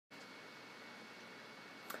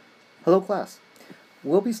Hello class.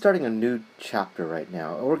 We'll be starting a new chapter right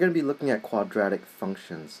now. We're going to be looking at quadratic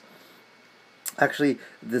functions. Actually,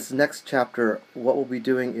 this next chapter, what we'll be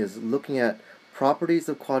doing is looking at properties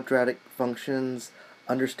of quadratic functions,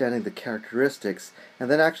 understanding the characteristics, and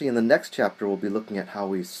then actually in the next chapter we'll be looking at how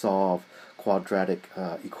we solve quadratic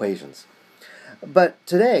equations. But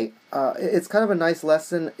today, it's kind of a nice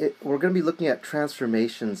lesson. We're going to be looking at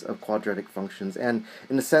transformations of quadratic functions, and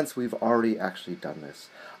in a sense, we've already actually done this.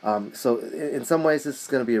 So in some ways, this is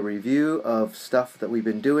going to be a review of stuff that we've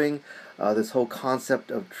been doing, this whole concept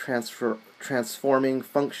of transforming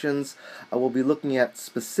functions. We'll be looking at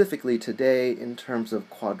specifically today in terms of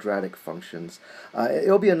quadratic functions.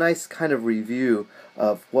 It'll be a nice kind of review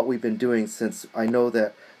of what we've been doing, since I know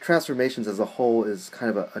that transformations as a whole is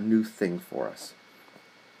kind of a new thing for us.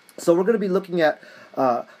 So we're going to be looking at,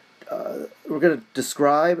 we're going to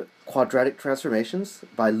describe quadratic transformations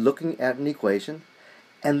by looking at an equation,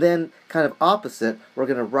 and then kind of opposite, we're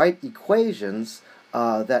going to write equations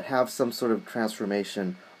that have some sort of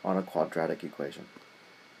transformation on a quadratic equation.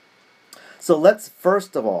 So let's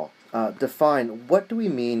first of all define, what do we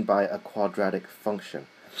mean by a quadratic function?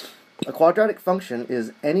 A quadratic function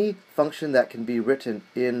is any function that can be written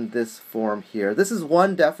in this form here. This is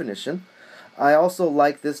one definition. I also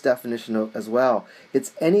like this definition as well.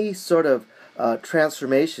 It's any sort of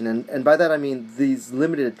transformation, and by that I mean these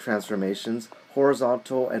limited transformations,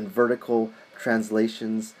 horizontal and vertical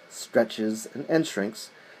translations, stretches, and shrinks,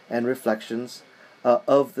 and reflections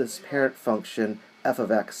of this parent function f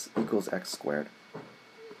of x equals x squared.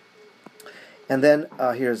 And then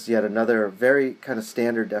here's yet another very kind of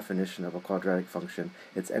standard definition of a quadratic function.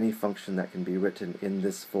 It's any function that can be written in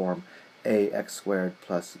this form, ax squared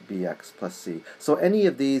plus bx plus c. So any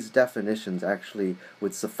of these definitions actually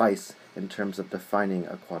would suffice in terms of defining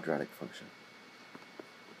a quadratic function.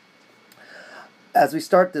 As we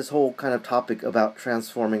start this whole kind of topic about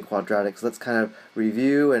transforming quadratics, let's kind of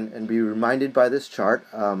review and be reminded by this chart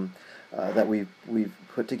that we've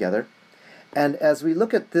put together. And as we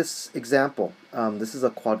look at this example, this is a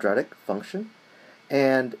quadratic function,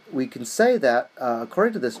 and we can say that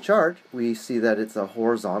according to this chart, we see that it's a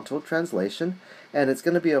horizontal translation, and it's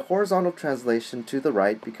going to be a horizontal translation to the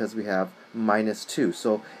right because we have minus 2.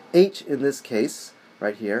 So h in this case,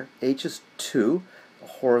 right here, h is 2, a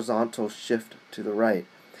horizontal shift to the right.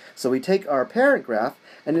 So we take our parent graph,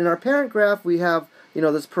 and in our parent graph we have,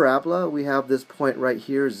 this parabola. We have this point right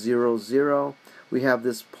here, 0, 0. We have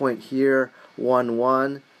this point here, 1,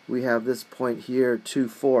 1. We have this point here, 2,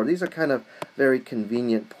 4. These are kind of very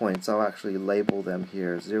convenient points. I'll actually label them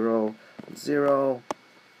here, 0, 0,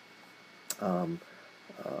 1,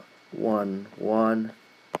 1,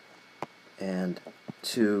 and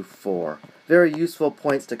 2, 4. Very useful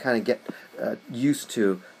points to kind of get used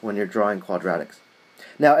to when you're drawing quadratics.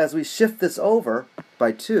 Now, as we shift this over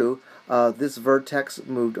by 2, this vertex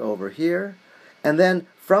moved over here, and then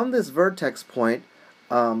from this vertex point,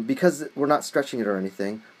 because we're not stretching it or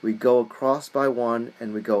anything, we go across by 1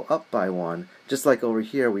 and we go up by 1. Just like over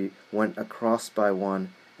here, we went across by 1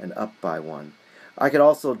 and up by 1. I could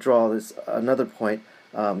also draw this another point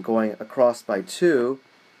going across by 2,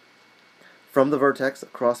 from the vertex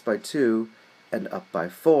across by 2 and up by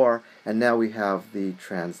 4, and now we have the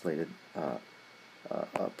translated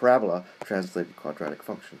parabola, translated quadratic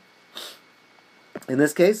function. In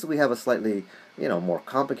this case, we have a slightly more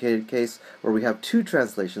complicated case where we have two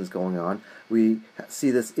translations going on. We see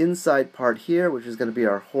this inside part here, which is going to be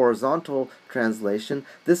our horizontal translation,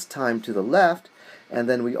 this time to the left, and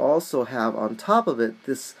then we also have on top of it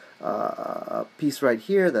this piece right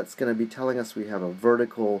here that's going to be telling us we have a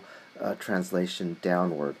vertical translation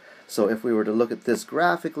downward. So if we were to look at this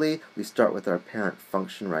graphically, we start with our parent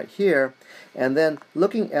function right here, and then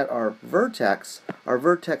looking at our vertex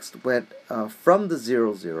went from the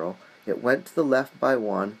 0, 0, it went to the left by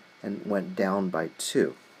 1 and went down by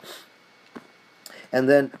 2. And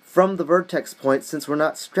then from the vertex point, since we're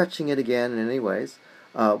not stretching it again in any ways,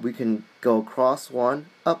 we can go across 1,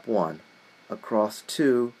 up 1, across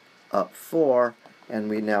 2, up 4, and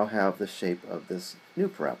we now have the shape of this new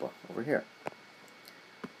parabola over here.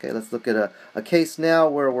 Okay, let's look at a case now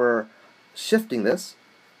where we're shifting this,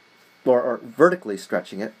 or vertically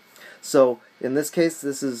stretching it. So in this case,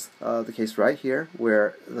 this is the case right here,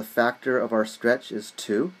 where the factor of our stretch is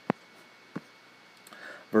 2,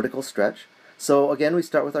 vertical stretch. So again, we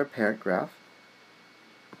start with our parent graph.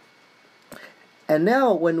 And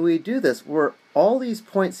now when we do this, all these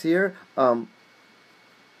points here, 1,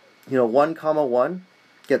 1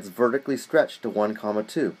 gets vertically stretched to 1,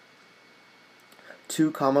 2.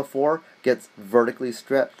 2, 4 gets vertically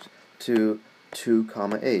stretched to 2,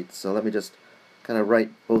 8. So let me just kind of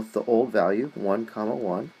write both the old value, 1, comma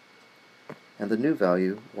 1, and the new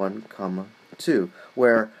value, 1, comma 2,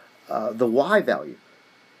 where the y value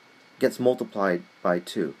gets multiplied by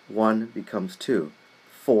 2. 1 becomes 2.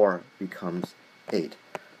 4 becomes 8.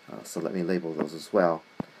 So let me label those as well.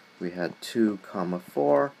 We had 2, comma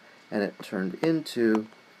 4, and it turned into,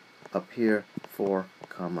 up here, 4,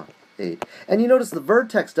 comma 8. And you notice the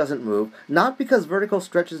vertex doesn't move, not because vertical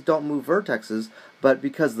stretches don't move vertexes, but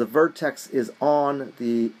because the vertex is on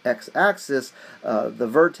the x-axis. The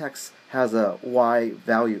vertex has a y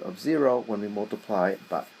value of 0. When we multiply it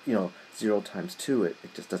by, 0 times 2, it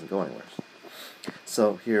just doesn't go anywhere.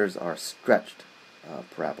 So here's our stretched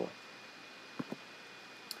parabola.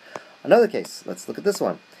 Another case, let's look at this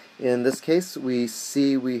one. In this case, we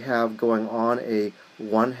see we have going on a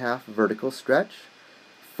 1/2 vertical stretch,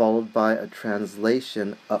 followed by a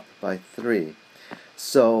translation up by 3.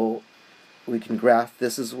 So we can graph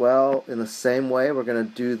this as well in the same way. We're going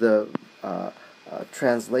to do the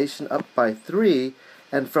translation up by 3,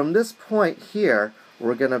 and from this point here,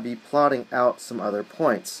 we're going to be plotting out some other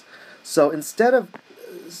points. So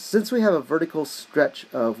since we have a vertical stretch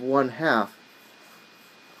of 1/2,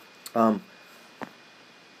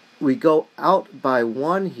 we go out by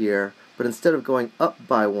 1 here, but instead of going up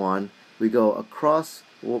by 1, we go across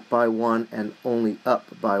by 1 and only up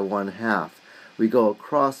by 1/2. We go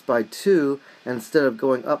across by 2, and instead of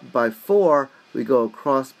going up by 4, we go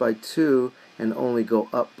across by 2 and only go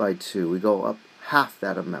up by 2. We go up half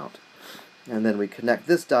that amount. And then we connect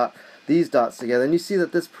these dots together, and you see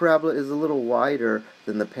that this parabola is a little wider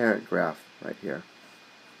than the parent graph right here.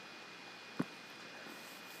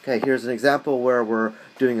 Okay, here's an example where we're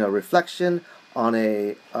doing a reflection on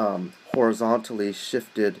a horizontally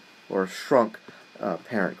shifted or shrunk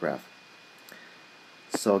parent graph.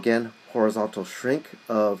 So again, horizontal shrink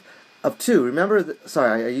of 2. Remember,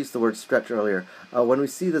 sorry, I used the word stretch earlier. When we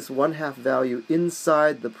see this 1/2 value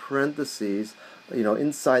inside the parentheses,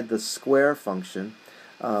 inside the square function,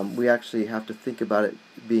 we actually have to think about it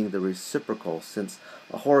being the reciprocal, since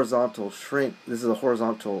a horizontal shrink, this is a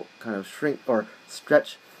horizontal kind of shrink or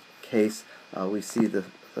stretch case, we see the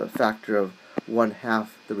factor of 1/2,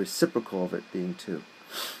 the reciprocal of it being 2.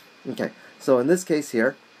 Okay, so in this case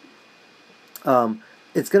here,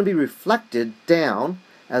 it's going to be reflected down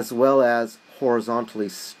as well as horizontally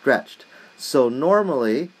stretched. So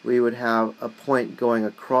normally we would have a point going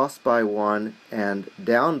across by 1 and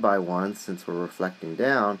down by 1 since we're reflecting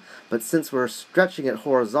down, but since we're stretching it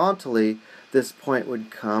horizontally, this point would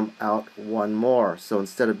come out 1 more. So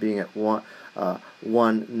instead of being at 1,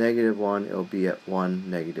 1, -1, it'll be at 1,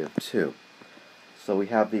 -2. So we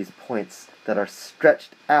have these points that are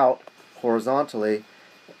stretched out horizontally,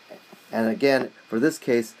 and again, for this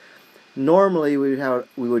case, normally we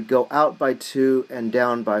would go out by 2 and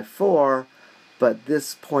down by 4, but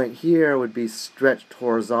this point here would be stretched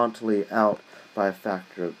horizontally out by a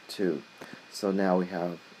factor of 2. So now we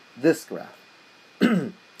have this graph.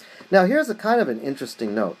 Now here's a kind of an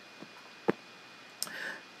interesting note.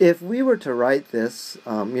 If we were to write this,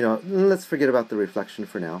 let's forget about the reflection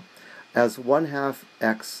for now, as 1/2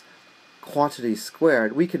 x quantity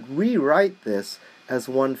squared, we could rewrite this as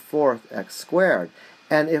 1/4 x squared.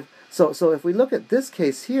 And if we look at this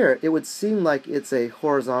case here, it would seem like it's a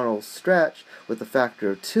horizontal stretch with a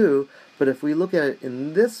factor of 2, but if we look at it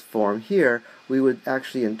in this form here, we would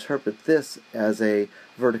actually interpret this as a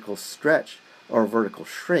vertical stretch or vertical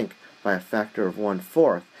shrink by a factor of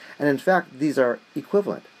 1/4. And in fact, these are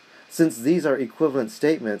equivalent. Since these are equivalent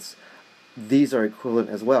statements, these are equivalent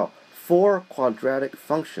as well. For quadratic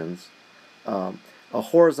functions, a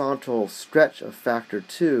horizontal stretch of factor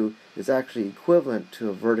 2 is actually equivalent to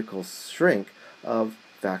a vertical shrink of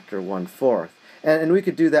factor 1/4. And we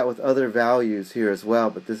could do that with other values here as well,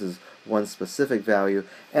 but this is one specific value.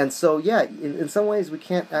 And so, yeah, in some ways we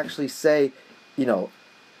can't actually say,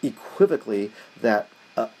 equivocally that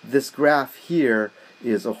this graph here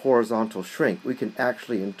is a horizontal shrink. We can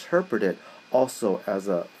actually interpret it also as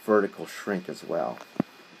a vertical shrink as well.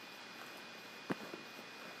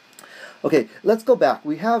 Okay, let's go back.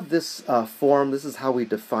 We have this form. This is how we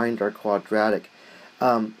defined our quadratic.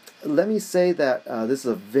 Let me say that this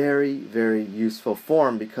is a very, very useful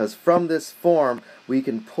form, because from this form we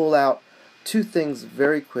can pull out two things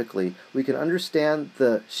very quickly. We can understand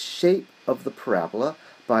the shape of the parabola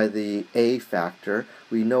by the a factor.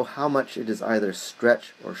 We know how much it is either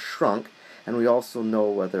stretched or shrunk, and we also know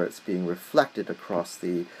whether it's being reflected across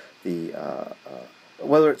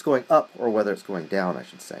whether it's going up or whether it's going down, I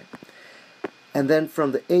should say. And then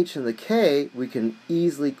from the h and the k, we can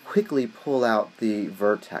quickly pull out the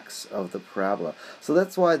vertex of the parabola. So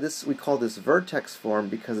that's why we call this vertex form,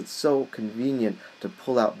 because it's so convenient to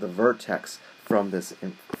pull out the vertex from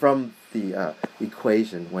the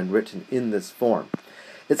equation when written in this form.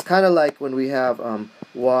 It's kind of like when we have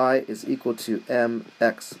y is equal to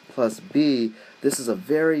mx plus b. This is a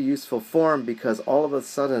very useful form because all of a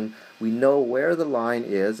sudden we know where the line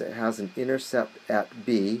is. It has an intercept at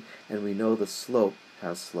b, and we know the slope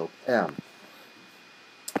has slope m.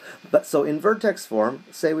 But so in vertex form,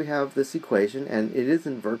 say we have this equation and it is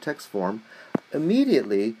in vertex form,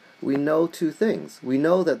 immediately we know two things. We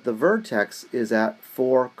know that the vertex is at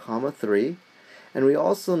 4, 3, and we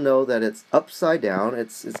also know that it's upside down.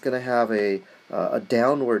 It's going to have a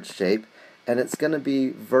downward shape, and it's going to be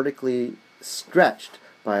vertically stretched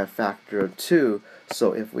by a factor of 2.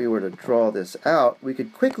 So if we were to draw this out, we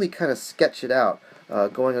could quickly kind of sketch it out,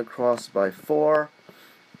 going across by 4,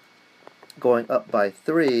 going up by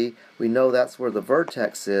 3. We know that's where the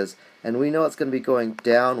vertex is, and we know it's going to be going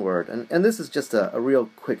downward. And this is just a real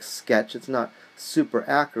quick sketch. It's not super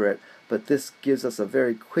accurate, but this gives us a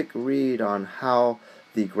very quick read on how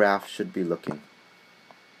the graph should be looking.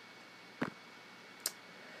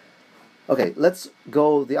 Okay, let's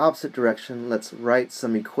go the opposite direction. Let's write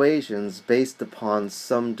some equations based upon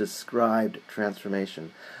some described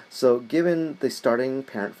transformation. So given the starting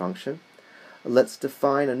parent function, let's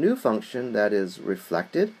define a new function that is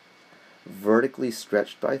reflected, vertically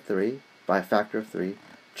stretched by a factor of 3,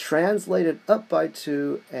 translated up by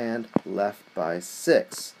 2, and left by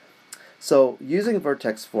 6. So using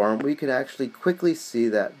vertex form, we can actually quickly see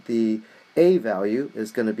that the a value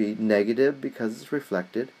is going to be negative because it's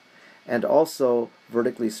reflected, and also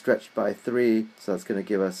vertically stretched by 3, so that's going to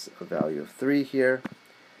give us a value of 3 here,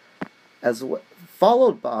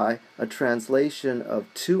 followed by a translation of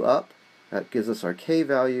 2 up. That gives us our k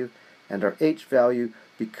value, and our h value,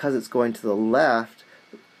 because it's going to the left,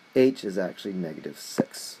 h is actually negative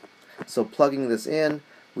 6. So plugging this in,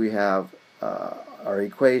 we have our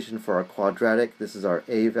equation for our quadratic. This is our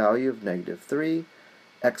a value of negative 3,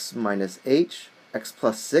 x minus h, x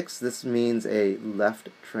plus 6, this means a left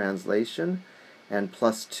translation, and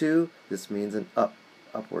plus 2, this means an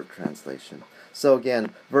upward translation. So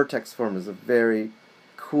again, vertex form is a very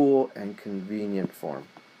cool and convenient form.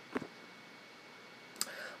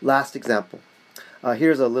 Last example.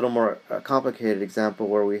 Here's a little more complicated example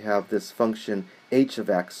where we have this function h of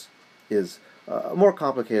x is a more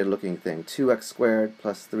complicated looking thing, 2x squared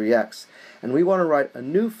plus 3x. And we want to write a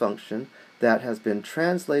new function that has been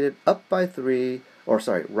translated up by 3, or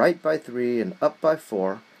sorry, right by 3 and up by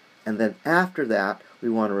 4, and then after that we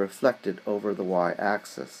want to reflect it over the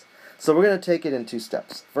y-axis. So we're going to take it in 2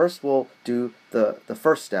 steps. First we'll do the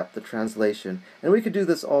first step, the translation, and we could do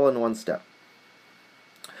this all in one step.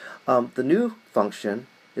 The new function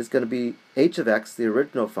is going to be h of x, the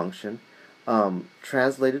original function,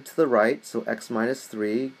 translated to the right, so x minus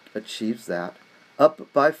 3 achieves that.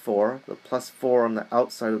 Up by 4, the plus 4 on the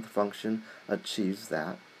outside of the function achieves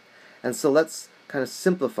that. And so let's kind of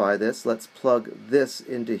simplify this. Let's plug this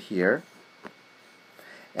into here.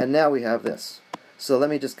 And now we have this. So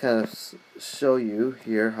let me just kind of show you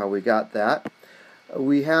here how we got that.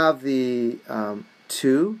 We have the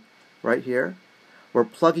 2 right here. We're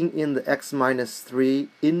plugging in the x minus 3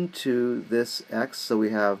 into this x, so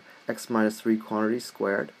we have x minus 3 quantity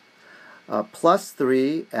squared. Plus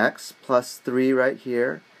 3x plus 3 right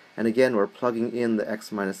here, and again we're plugging in the x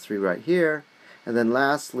minus 3 right here. And then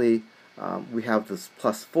lastly, we have this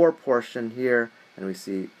plus 4 portion here, and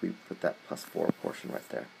we put that plus 4 portion right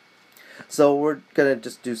there. So we're going to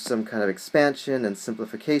just do some kind of expansion and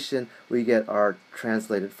simplification. We get our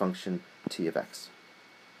translated function t of x.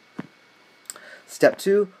 Step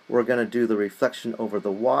 2, we're going to do the reflection over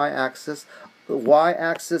the y-axis. The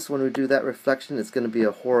y-axis, when we do that reflection, it's going to be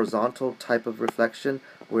a horizontal type of reflection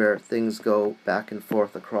where things go back and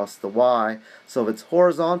forth across the y. So if it's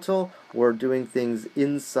horizontal, we're doing things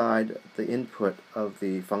inside the input of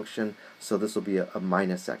the function, so this will be a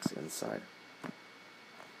minus x inside.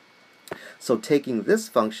 So taking this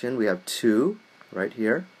function, we have 2 right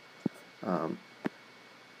here.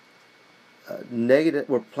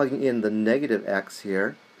 We're plugging in the negative x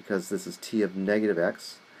here, because this is t of negative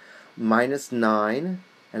x, minus 9,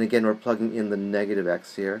 and again we're plugging in the negative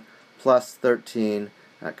x here, plus 13,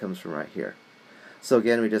 that comes from right here. So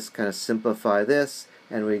again we just kind of simplify this,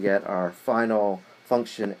 and we get our final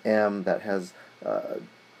function m that has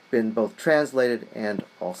been both translated and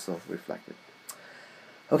also reflected.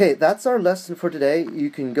 Okay, that's our lesson for today. You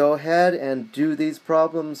can go ahead and do these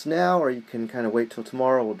problems now, or you can kind of wait till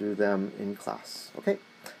tomorrow. We'll do them in class. Okay,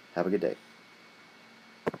 have a good day.